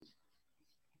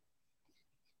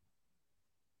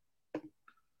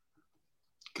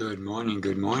Good morning.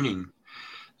 Good morning.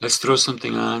 Let's throw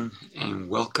something on and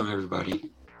welcome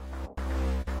everybody.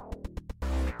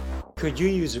 Could you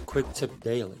use a quick tip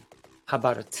daily? How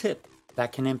about a tip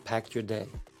that can impact your day?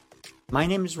 My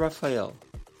name is Raphael.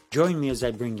 Join me as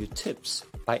I bring you tips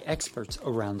by experts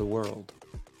around the world.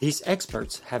 These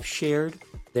experts have shared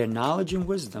their knowledge and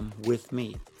wisdom with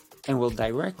me and will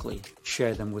directly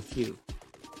share them with you.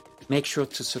 Make sure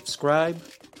to subscribe,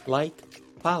 like,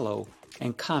 follow,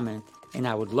 and comment, and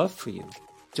I would love for you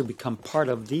to become part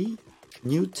of the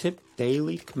New Tip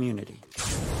Daily community.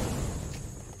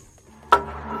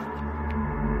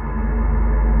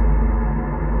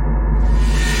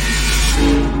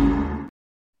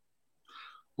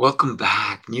 Welcome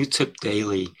back, New Tip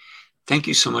Daily. Thank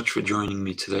you so much for joining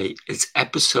me today. It's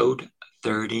episode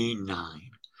 39.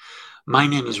 My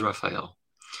name is Raphael.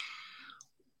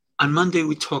 On Monday,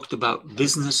 we talked about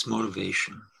business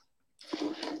motivation.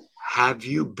 Have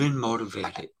you been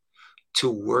motivated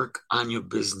to work on your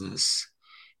business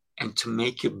and to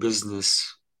make your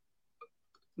business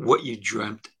what you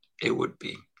dreamt it would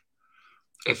be?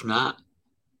 If not,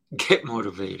 get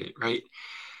motivated, right?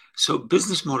 So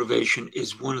business motivation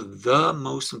is one of the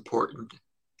most important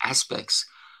aspects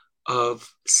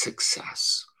of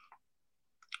success.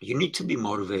 You need to be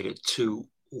motivated to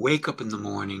wake up in the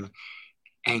morning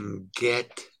and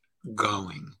get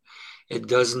going. It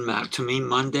doesn't matter. To me,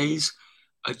 Mondays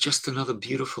are just another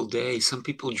beautiful day. Some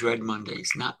people dread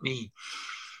Mondays, not me.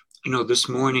 This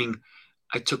morning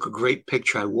I took a great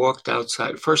picture. I walked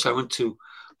outside. First, I went to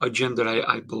a gym that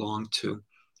I belong to.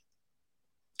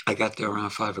 I got there around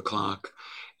 5 o'clock.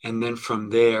 And then from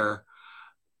there,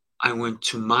 I went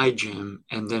to my gym,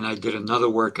 and then I did another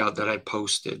workout that I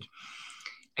posted.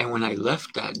 And when I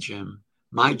left that gym,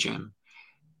 my gym,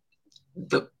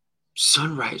 the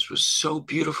sunrise was so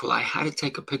beautiful. I had to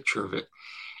take a picture of it.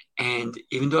 And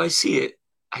even though I see it,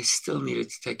 I still needed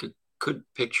to take a good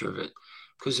picture of it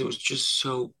because it was just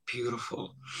so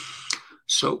beautiful.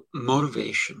 So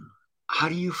motivation. How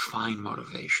do you find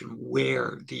motivation?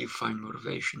 Where do you find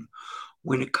motivation?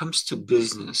 When it comes to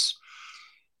business,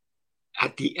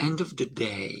 at the end of the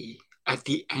day, at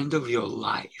the end of your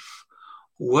life,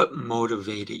 what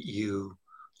motivated you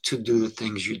to do the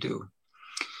things you do?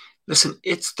 Listen,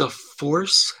 it's the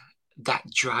force that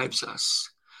drives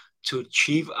us to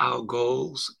achieve our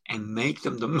goals and make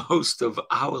them the most of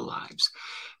our lives.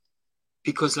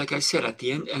 Because like I said, at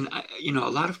the end, and a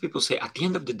lot of people say at the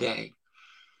end of the day,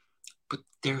 but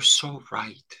they're so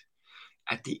right.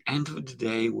 At the end of the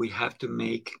day, we have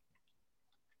to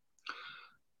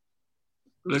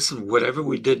listen, whatever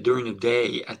we did during the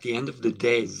day, at the end of the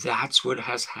day, that's what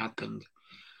has happened.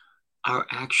 Our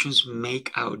actions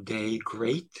make our day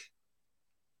great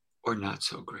or not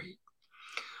so great.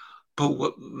 But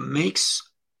what makes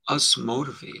us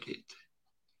motivated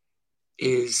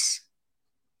is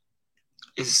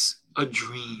a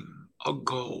dream, a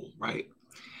goal, right?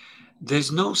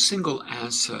 There's no single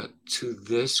answer to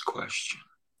this question.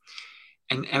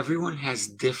 And everyone has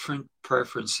different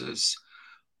preferences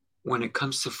when it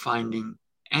comes to finding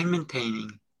and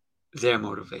maintaining their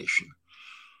motivation.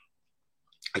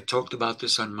 I talked about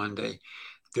this on Monday.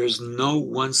 There's no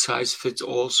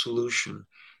one-size-fits-all solution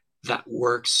that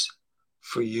works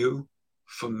for you,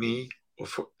 for me, or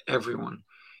for everyone.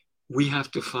 We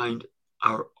have to find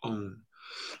our own.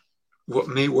 What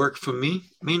may work for me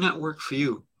may not work for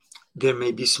you. There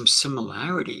may be some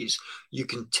similarities. You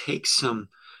can take some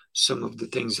of the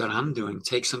things that I'm doing,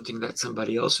 take something that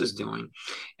somebody else is doing,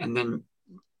 and then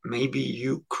maybe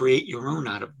you create your own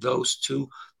out of those 2,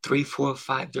 3, 4,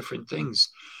 5 different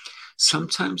things.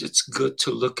 Sometimes it's good to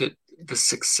look at the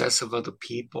success of other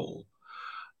people,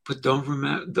 but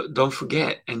don't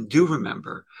forget, and do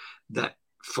remember that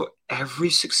for every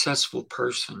successful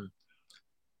person,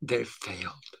 they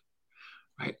failed,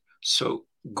 right? So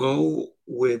go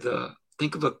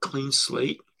think of a clean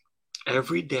slate.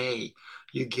 Every day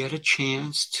you get a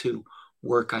chance to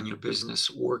work on your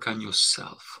business, work on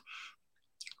yourself,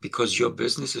 because your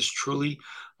business is truly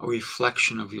a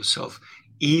reflection of yourself,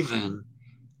 even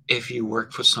if you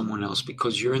work for someone else,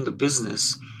 because you're in the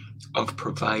business of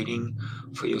providing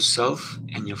for yourself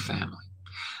and your family.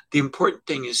 The important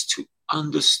thing is to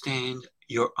understand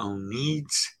your own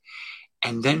needs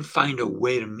and then find a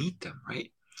way to meet them,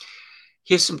 right?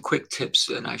 Here's some quick tips,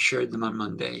 and I shared them on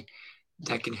Monday,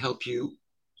 that can help you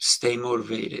stay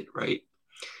motivated, right?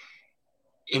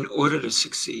 In order to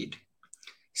succeed,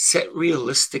 set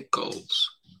realistic goals.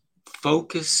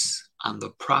 Focus on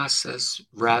the process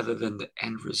rather than the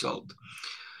end result.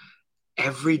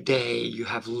 Every day you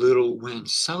have little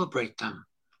wins. Celebrate them,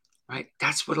 right?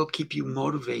 That's what'll keep you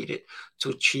motivated to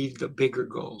achieve the bigger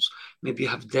goals. Maybe you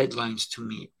have deadlines to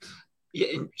meet. Yeah,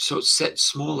 and so set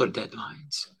smaller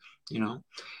deadlines,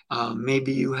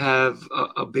 maybe you have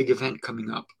a big event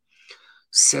coming up.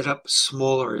 Set up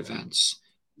smaller events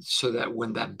so that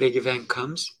when that big event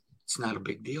comes, it's not a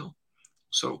big deal.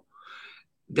 So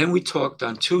then we talked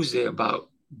on Tuesday about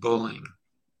bullying.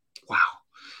 Wow.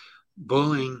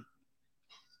 Bullying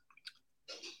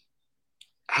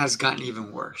has gotten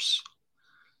even worse.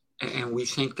 And we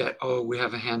think that, oh, we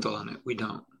have a handle on it. We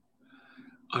don't.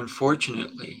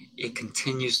 Unfortunately, it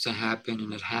continues to happen,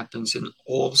 and it happens in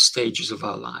all stages of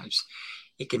our lives.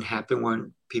 It can happen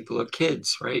when people are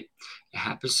kids, right? It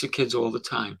happens to kids all the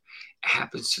time. It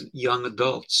happens to young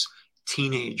adults,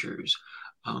 teenagers.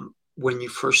 When you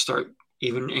first start,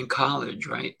 even in college,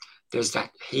 right? There's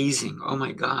that hazing. Oh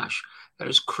my gosh, that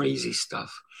is crazy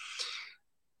stuff.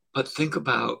 But think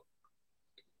about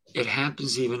it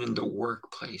happens even in the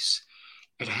workplace.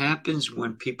 It happens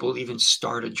when people even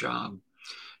start a job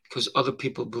because other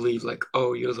people believe like,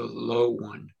 oh, you're the low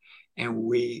one and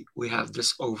we have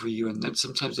this over you. And then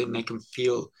sometimes they make them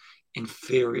feel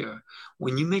inferior.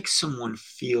 When you make someone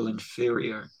feel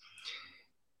inferior,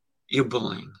 you're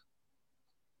bullying.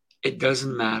 It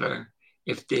doesn't matter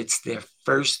if it's their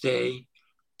first day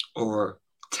or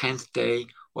 10th day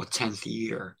or 10th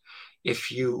year.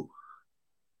 If you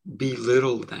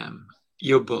belittle them,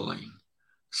 you're bullying.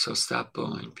 So stop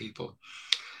bullying people.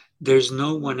 There's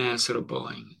no one answer to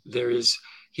bullying.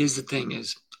 Here's the thing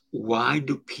is, why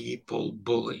do people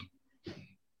bully?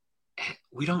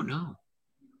 We don't know.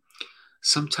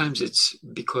 Sometimes it's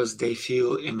because they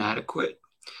feel inadequate.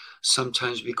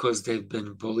 Sometimes because they've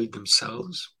been bullied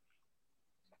themselves.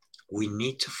 We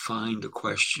need to find the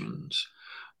questions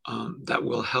that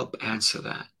will help answer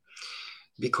that.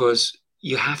 Because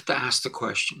you have to ask the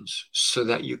questions so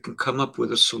that you can come up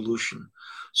with a solution.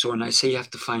 So when I say you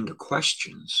have to find the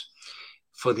questions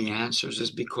for the answers, is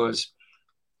because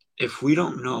if we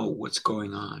don't know what's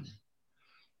going on,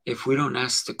 if we don't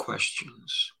ask the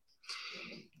questions,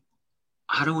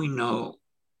 how do we know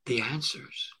the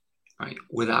answers, right?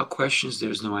 Without questions,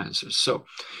 there's no answers. So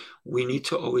we need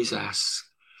to always ask,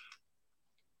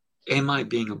 am I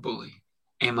being a bully?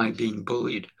 Am I being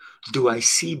bullied? Do I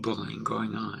see bullying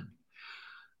going on?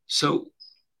 So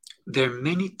there are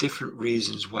many different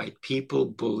reasons why people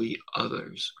bully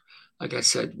others. Like I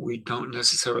said, we don't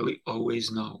necessarily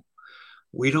always know.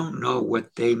 We don't know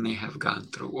what they may have gone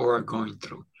through or are going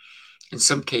through. In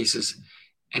some cases,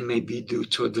 it may be due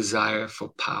to a desire for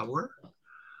power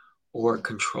or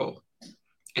control.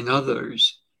 In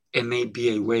others, it may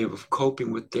be a way of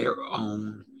coping with their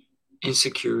own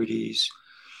insecurities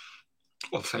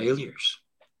or failures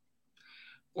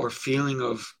or feeling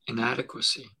of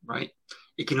inadequacy, right?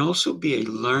 It can also be a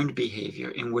learned behavior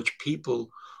in which people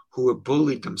who were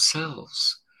bullied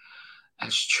themselves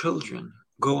as children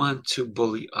go on to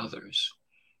bully others.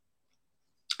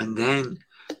 And then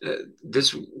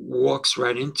this walks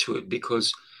right into it,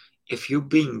 because if you're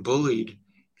being bullied,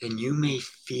 then you may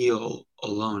feel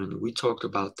alone. And we talked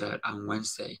about that on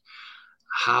Wednesday,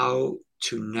 how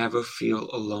to never feel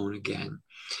alone again.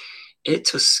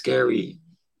 It's a scary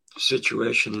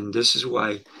situation. And this is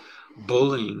why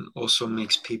bullying also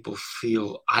makes people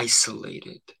feel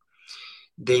isolated.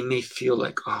 They may feel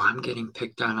like, oh, I'm getting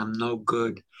picked on, I'm no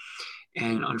good.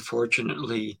 And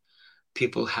unfortunately,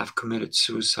 people have committed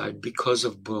suicide because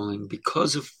of bullying,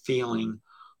 because of feeling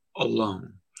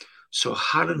alone. So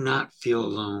how to not feel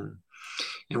alone?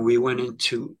 And we went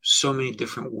into so many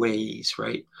different ways,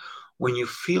 right? When you're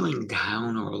feeling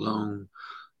down or alone,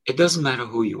 it doesn't matter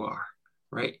who you are,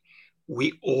 right?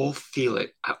 We all feel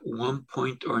it at one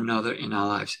point or another in our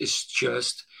lives. It's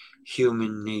just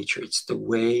human nature. It's the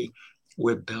way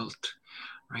we're built,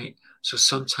 right? So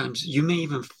sometimes you may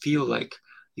even feel like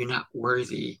you're not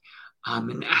worthy, I'm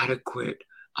inadequate,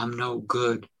 I'm no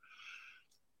good.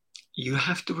 You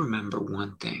have to remember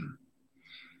one thing.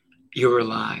 You're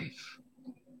alive.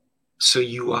 So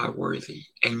you are worthy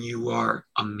and you are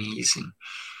amazing.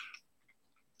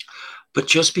 But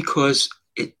just because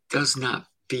it does not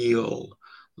feel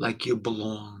like you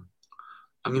belong,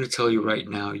 I'm going to tell you right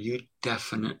now, you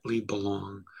definitely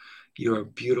belong. You're a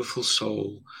beautiful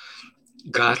soul.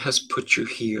 God has put you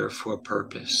here for a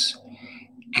purpose.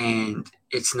 And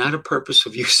it's not a purpose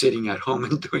of you sitting at home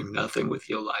and doing nothing with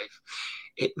your life.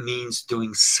 It means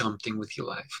doing something with your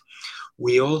life.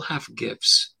 We all have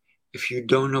gifts. If you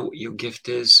don't know what your gift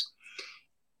is,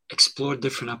 explore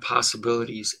different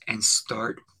possibilities and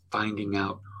start finding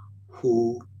out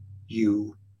who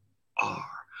you are.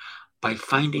 By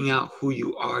finding out who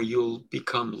you are, you'll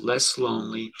become less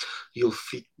lonely. You'll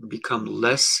become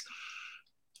less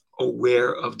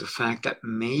aware of the fact that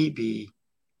maybe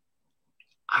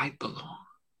I belong,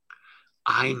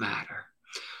 I matter.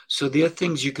 So there are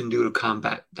things you can do to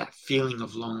combat that feeling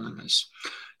of loneliness.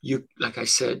 You, like I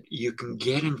said, you can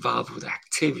get involved with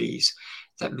activities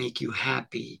that make you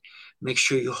happy. Make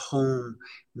sure your home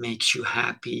makes you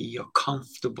happy, you're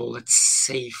comfortable, it's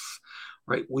safe,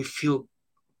 right? We feel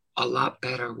a lot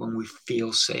better when we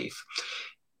feel safe.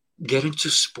 Get into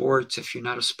sports if you're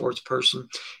not a sports person.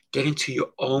 Get into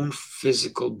your own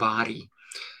physical body.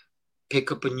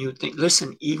 Pick up a new thing.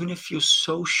 Listen, even if you're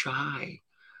so shy,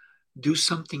 do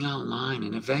something online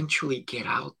and eventually get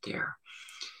out there.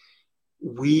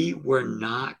 We were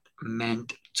not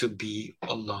meant to be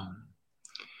alone.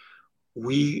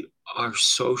 We are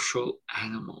social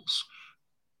animals.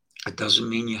 It doesn't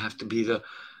mean you have to be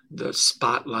the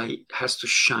spotlight has to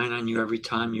shine on you every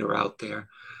time you're out there.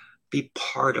 Be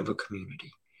part of a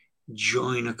community.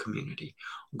 Join a community.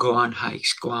 Go on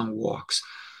hikes, go on walks.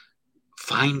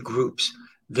 Find groups.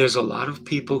 There's a lot of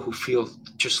people who feel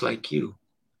just like you.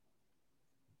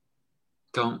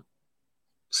 Don't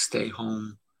stay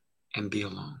home and be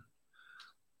alone.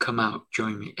 Come out,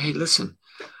 join me. Hey, listen,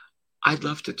 I'd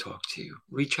love to talk to you.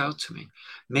 Reach out to me.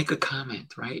 Make a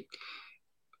comment, right?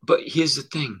 But here's the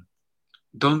thing.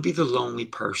 Don't be the lonely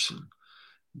person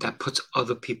that puts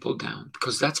other people down,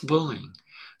 because that's bullying.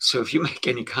 So if you make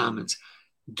any comments,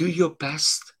 do your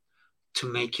best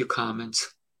to make your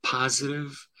comments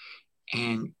positive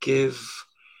and give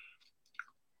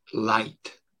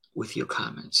light with your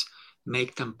comments.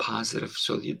 Make them positive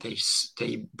so that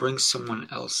they bring someone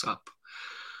else up.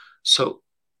 So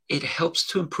it helps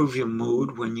to improve your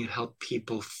mood when you help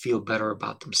people feel better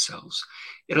about themselves.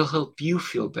 It'll help you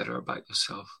feel better about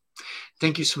yourself.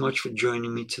 Thank you so much for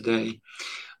joining me today.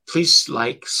 Please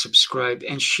like, subscribe,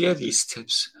 and share these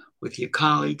tips with your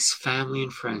colleagues, family,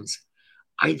 and friends.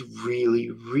 I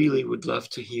really, really would love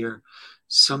to hear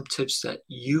some tips that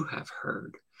you have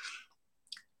heard.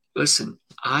 Listen,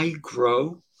 I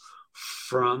grow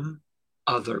from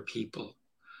other people.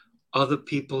 Other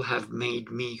people have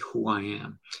made me who I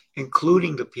am,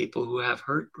 including the people who have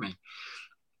hurt me.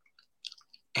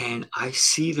 And I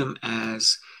see them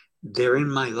as they're in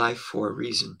my life for a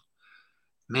reason.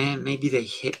 Man, maybe they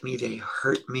hit me, they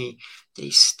hurt me, they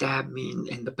stabbed me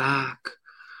in the back.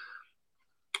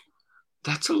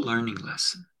 That's a learning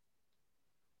lesson.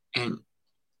 And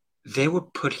they were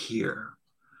put here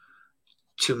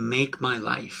to make my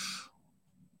life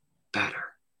better.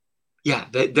 Yeah,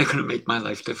 they're going to make my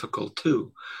life difficult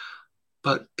too.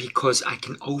 But because I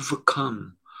can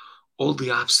overcome all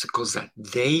the obstacles that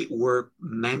they were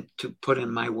meant to put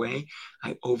in my way,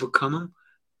 I overcome them,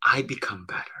 I become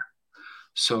better.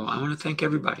 So I want to thank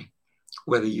everybody,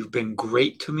 whether you've been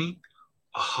great to me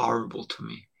or horrible to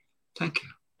me. Thank you.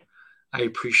 I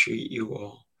appreciate you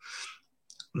all.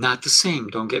 Not the same,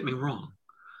 don't get me wrong.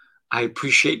 I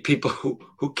appreciate people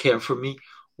who care for me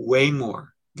way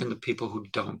more than the people who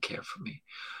don't care for me.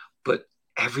 But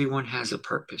everyone has a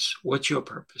purpose. What's your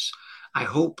purpose? I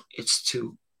hope it's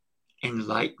to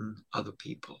enlighten other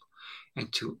people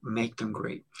and to make them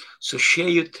great. So share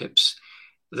your tips.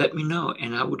 Let me know,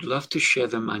 and I would love to share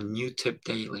them on New Tip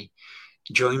Daily.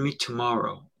 Join me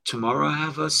tomorrow. Tomorrow I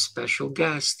have a special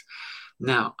guest.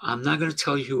 Now, I'm not going to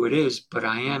tell you who it is, but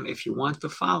I am. If you want to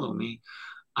follow me,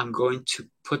 I'm going to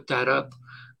put that up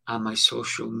on my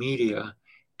social media,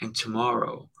 and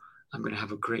tomorrow I'm going to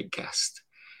have a great guest.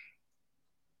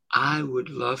 I would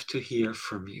love to hear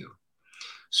from you.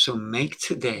 So make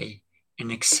today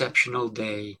an exceptional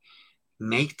day.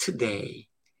 Make today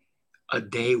a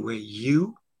day where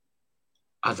you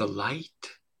are the light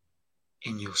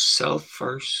in yourself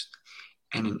first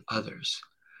and in others.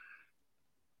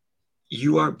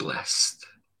 You are blessed.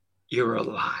 You're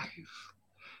alive.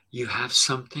 You have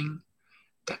something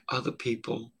that other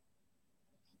people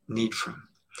need from.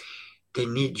 They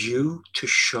need you to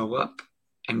show up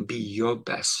and be your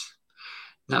best.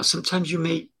 Now, sometimes you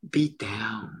may be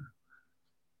down,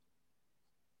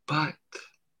 but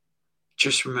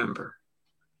just remember,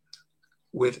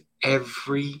 with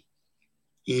every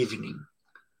evening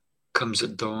comes a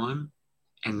dawn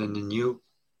and then a new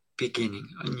beginning,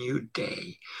 a new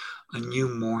day, a new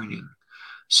morning.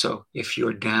 So if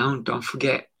you're down, don't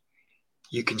forget,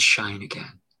 you can shine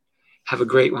again. Have a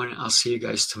great one. I'll see you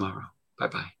guys tomorrow.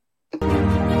 Bye-bye.